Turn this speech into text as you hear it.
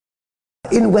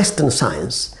In Western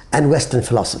science and Western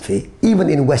philosophy, even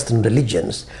in Western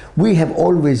religions, we have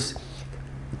always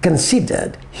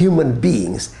considered human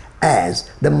beings as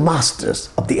the masters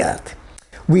of the earth.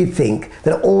 We think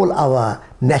that all our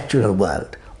natural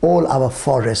world, all our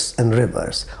forests and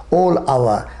rivers, all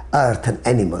our earth and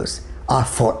animals are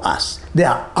for us. They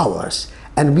are ours,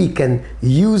 and we can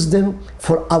use them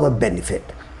for our benefit.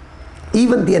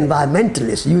 Even the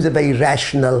environmentalists use a very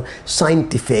rational,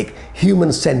 scientific,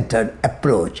 human-centered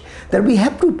approach that we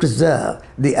have to preserve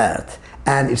the earth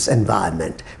and its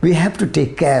environment. We have to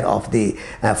take care of the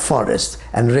forests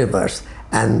and rivers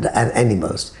and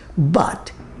animals.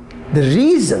 But the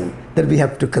reason that we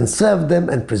have to conserve them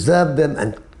and preserve them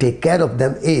and take care of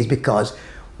them is because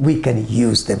we can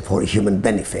use them for human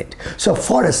benefit. So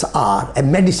forests are a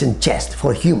medicine chest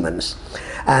for humans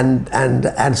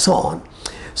and so on.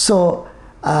 So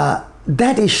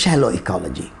that is shallow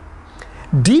ecology.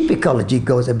 Deep ecology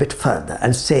goes a bit further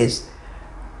and says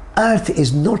Earth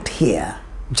is not here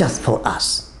just for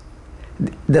us.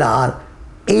 There are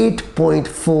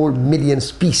 8.4 million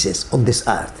species on this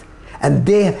earth, and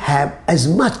they have as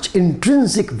much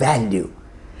intrinsic value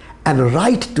and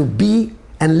right to be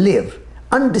and live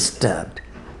undisturbed,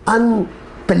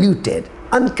 unpolluted,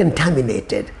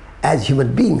 uncontaminated as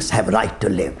human beings have right to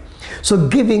live. So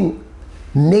giving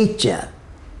nature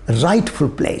rightful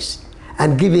place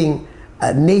and giving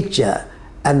nature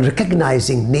and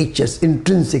recognizing nature's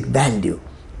intrinsic value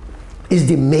is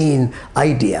the main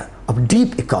idea of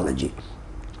deep ecology.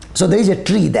 So there is a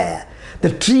tree there. The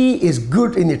tree is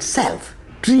good in itself.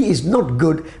 Tree is not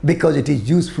good because it is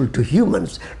useful to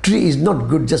humans. Tree is not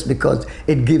good just because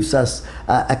it gives us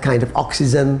a kind of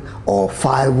oxygen or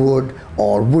firewood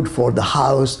or wood for the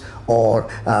house or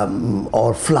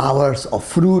flowers or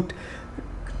fruit.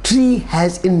 Tree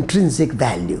has intrinsic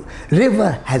value.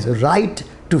 River has a right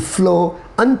to flow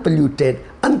unpolluted,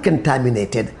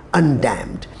 uncontaminated,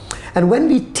 undammed. And when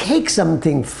we take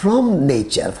something from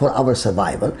nature for our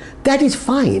survival, that is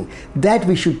fine. That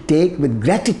we should take with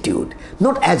gratitude,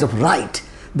 not as of right,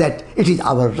 that it is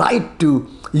our right to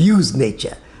use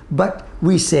nature. But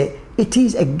we say it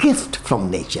is a gift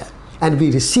from nature, and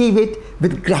we receive it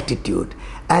with gratitude,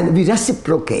 and we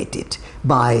reciprocate it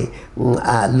by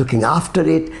looking after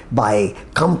it, by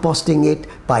composting it,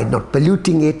 by not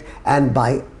polluting it, and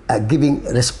by giving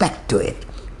respect to it.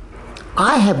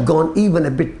 I have gone even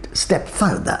a step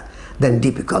further than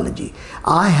deep ecology.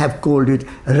 I have called it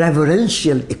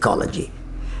reverential ecology,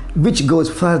 which goes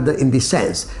further in the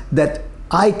sense that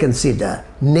I consider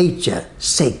nature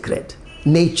sacred,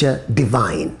 nature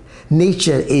divine.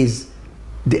 Nature is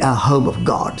the home of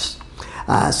gods.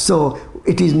 So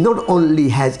it is not only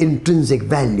has intrinsic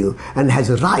value and has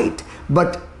a right,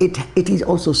 but it is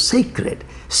also sacred.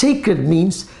 Sacred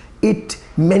means it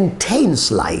maintains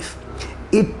life.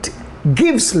 It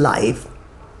gives life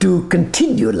to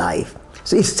continue life.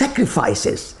 So it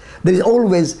sacrifices. There is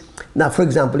always, now for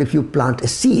example, if you plant a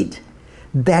seed,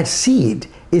 that seed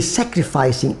is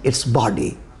sacrificing its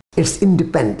body, its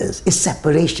independence, its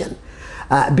separation,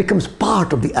 becomes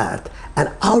part of the earth,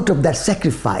 and out of that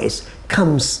sacrifice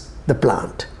comes the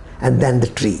plant and then the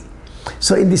tree.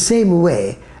 So in the same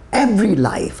way, every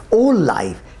life, all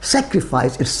life,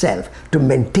 sacrifice itself to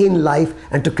maintain life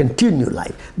and to continue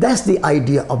life. That's the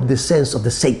idea of the sense of the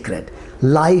sacred.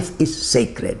 Life is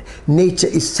sacred, nature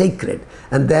is sacred,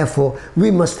 and therefore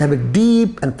we must have a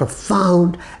deep and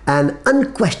profound and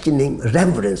unquestioning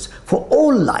reverence for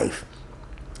all life,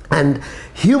 and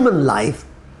human life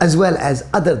as well as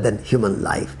other than human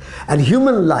life. And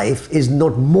human life is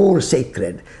not more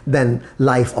sacred than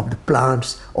life of the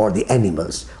plants or the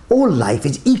animals. All life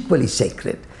is equally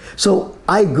sacred. So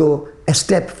I go a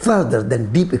step further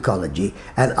than deep ecology,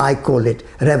 and I call it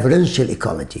reverential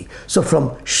ecology. So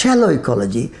from shallow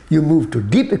ecology, you move to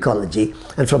deep ecology,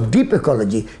 and from deep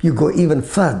ecology, you go even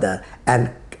further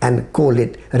and call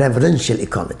it reverential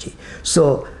ecology.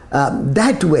 So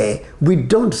that way, we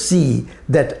don't see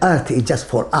that Earth is just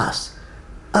for us.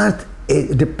 Earth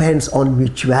depends on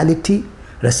mutuality,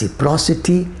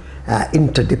 reciprocity,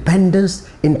 interdependence,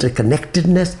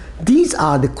 interconnectedness. These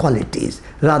are the qualities,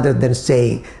 rather than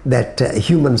saying that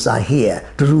humans are here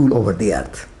to rule over the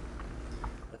earth.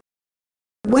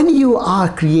 When you are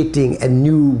creating a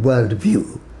new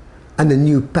worldview and a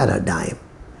new paradigm,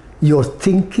 your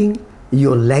thinking,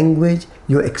 your language,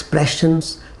 your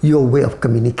expressions, your way of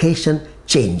communication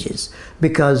changes,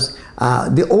 because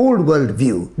the old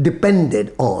worldview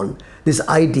depended on this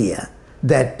idea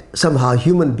that somehow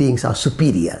human beings are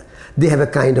superior. They have a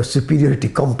kind of superiority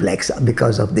complex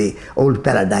because of the old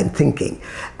paradigm thinking,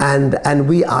 and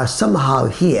we are somehow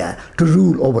here to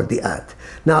rule over the earth.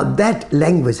 Now that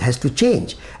language has to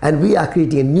change, and we are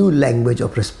creating a new language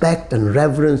of respect and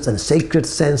reverence and sacred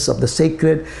sense of the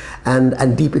sacred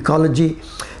and deep ecology.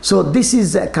 So this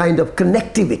is a kind of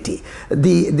connectivity.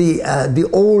 The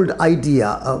old idea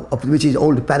of which is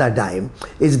old paradigm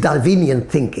is Darwinian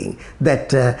thinking,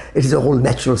 that it is a whole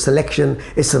natural selection,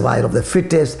 it's survival of the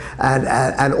fittest,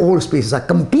 and all species are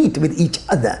compete with each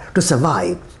other to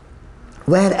survive.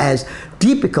 Whereas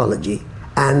deep ecology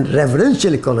and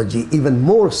reverential ecology, even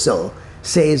more so,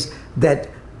 says that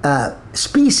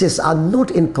species are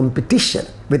not in competition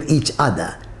with each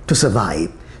other to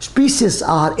survive. Species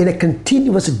are in a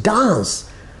continuous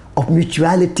dance of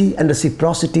mutuality and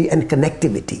reciprocity and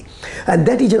connectivity. And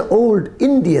that is an old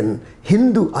Indian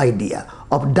Hindu idea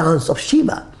of dance of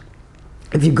Shiva.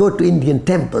 If you go to Indian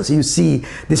temples, you see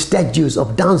the statues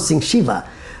of dancing Shiva.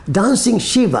 Dancing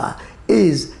Shiva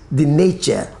is the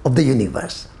nature of the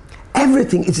universe.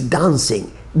 Everything is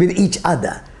dancing with each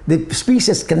other. The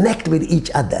species connect with each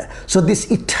other. So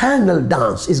this eternal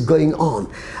dance is going on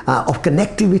of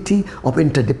connectivity, of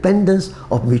interdependence,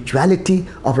 of mutuality,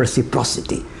 of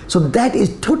reciprocity. So that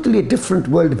is totally a different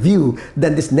worldview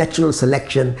than this natural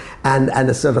selection and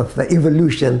a sort of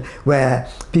evolution where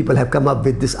people have come up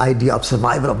with this idea of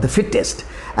survival of the fittest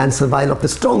and survival of the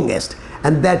strongest.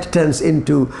 And that turns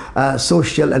into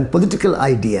social and political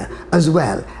idea as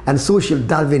well. And social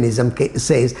Darwinism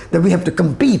says that we have to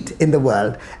compete in the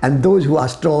world, and those who are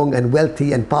strong and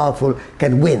wealthy and powerful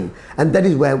can win. And that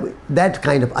is where that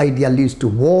kind of idea leads to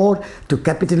war, to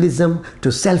capitalism,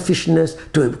 to selfishness,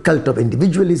 to a cult of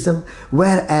individualism.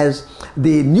 Whereas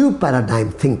the new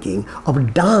paradigm thinking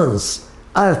of dance,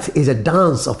 earth is a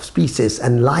dance of species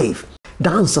and life.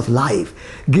 Dance of life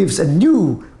gives a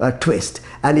new twist,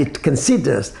 and it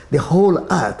considers the whole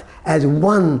earth as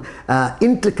one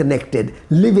interconnected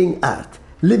living earth,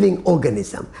 living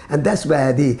organism. And that's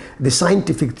where the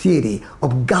scientific theory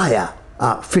of Gaia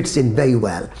fits in very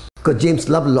well. Because James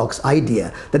Lovelock's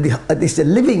idea that this is a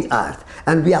living earth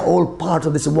and we are all part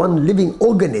of this one living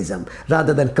organism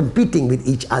rather than competing with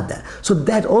each other. So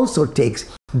that also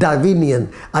takes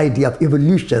Darwinian idea of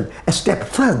evolution a step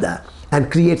further and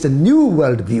creates a new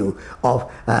worldview of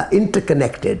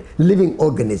interconnected living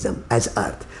organism as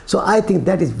earth. So I think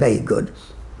that is very good.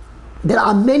 There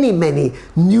are many, many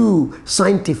new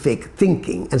scientific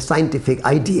thinking and scientific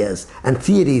ideas and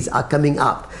theories are coming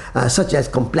up, such as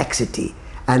complexity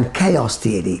and chaos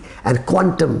theory and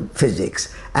quantum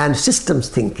physics and systems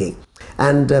thinking.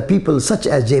 And people such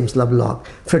as James Lovelock,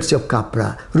 Fritjof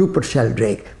Capra, Rupert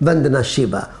Sheldrake, Vandana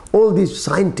Shiva, all these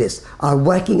scientists are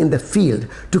working in the field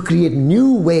to create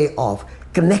new way of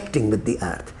connecting with the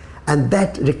earth. And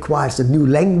that requires a new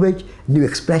language, new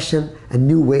expression, a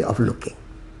new way of looking.